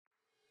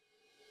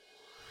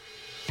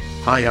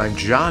Hi, I'm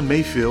John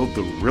Mayfield,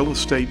 the Real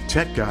Estate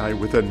Tech Guy,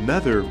 with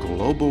another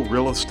Global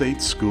Real Estate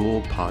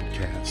School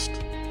podcast.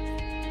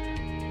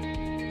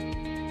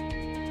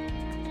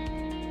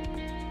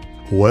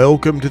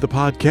 Welcome to the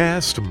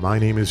podcast. My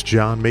name is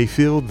John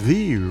Mayfield,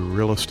 the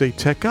Real Estate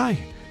Tech Guy,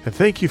 and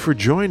thank you for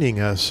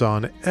joining us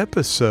on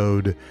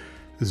episode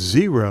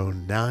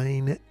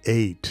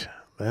 098.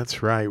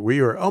 That's right, we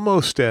are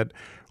almost at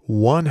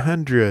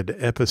 100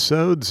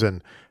 episodes,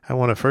 and I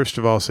want to first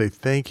of all say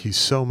thank you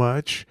so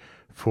much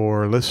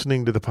for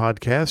listening to the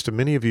podcast, and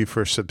many of you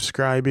for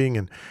subscribing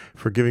and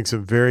for giving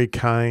some very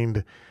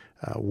kind,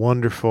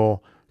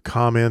 wonderful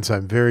comments.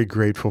 I'm very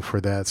grateful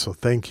for that, so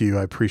thank you.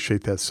 I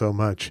appreciate that so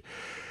much.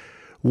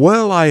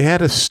 Well, I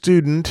had a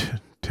student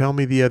tell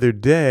me the other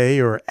day,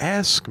 or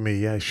ask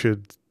me, I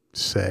should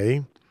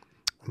say,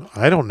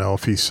 I don't know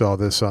if he saw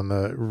this on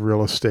the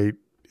real estate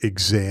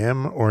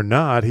exam or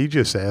not. He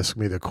just asked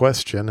me the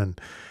question,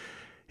 and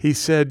he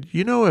said,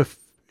 if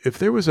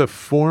there was a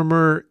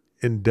former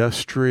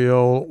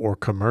industrial or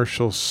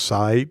commercial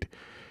site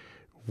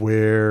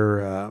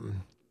where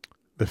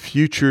the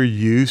future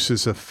use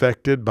is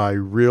affected by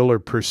real or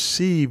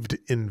perceived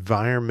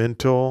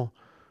environmental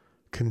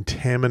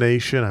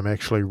contamination. I'm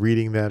actually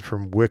reading that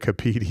from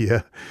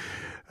Wikipedia.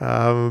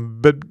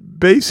 But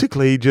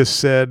basically just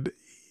said,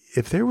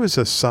 if there was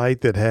a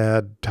site that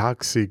had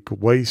toxic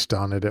waste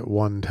on it at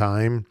one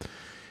time,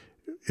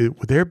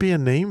 would there be a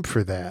name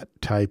for that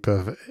type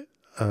of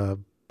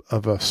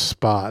a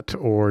spot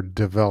or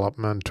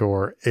development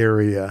or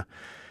area?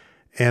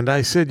 And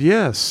I said,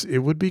 yes, it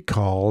would be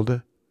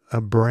called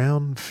a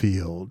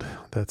brownfield.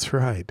 That's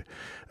right,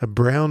 a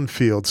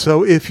brownfield.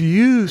 So if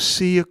you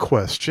see a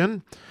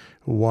question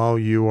while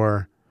you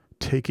are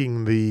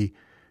taking the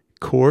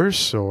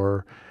course,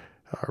 or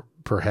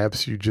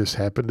perhaps you just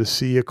happen to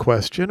see a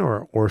question,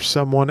 or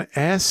someone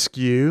asks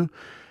you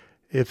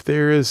if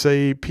there is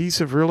a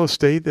piece of real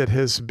estate that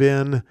has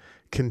been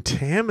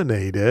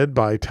contaminated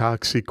by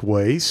toxic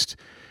waste,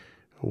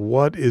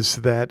 what is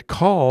that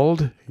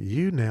called?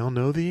 You now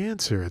know the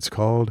answer. It's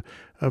called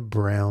a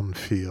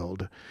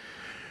brownfield.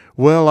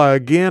 Well,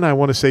 again, I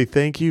want to say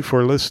thank you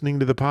for listening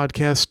to the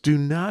podcast. Do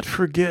not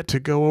forget to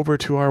go over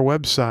to our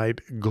website,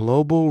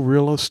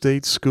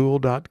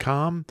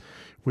 globalrealestateschool.com.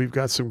 We've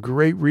got some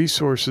great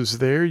resources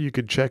there. You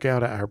can check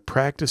out our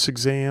practice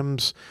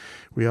exams.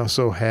 We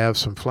also have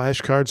some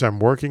flashcards. I'm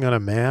working on a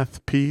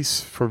math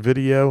piece for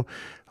video.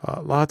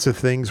 Lots of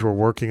things we're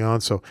working on.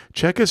 So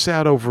check us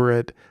out over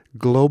at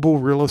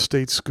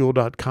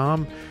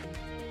globalrealestateschool.com.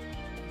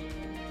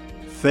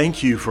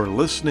 Thank you for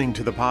listening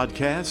to the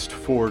podcast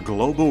for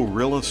Global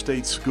Real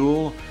Estate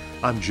School.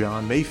 I'm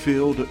John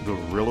Mayfield, the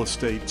Real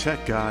Estate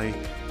Tech Guy.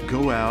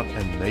 Go out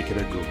and make it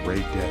a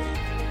great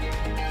day.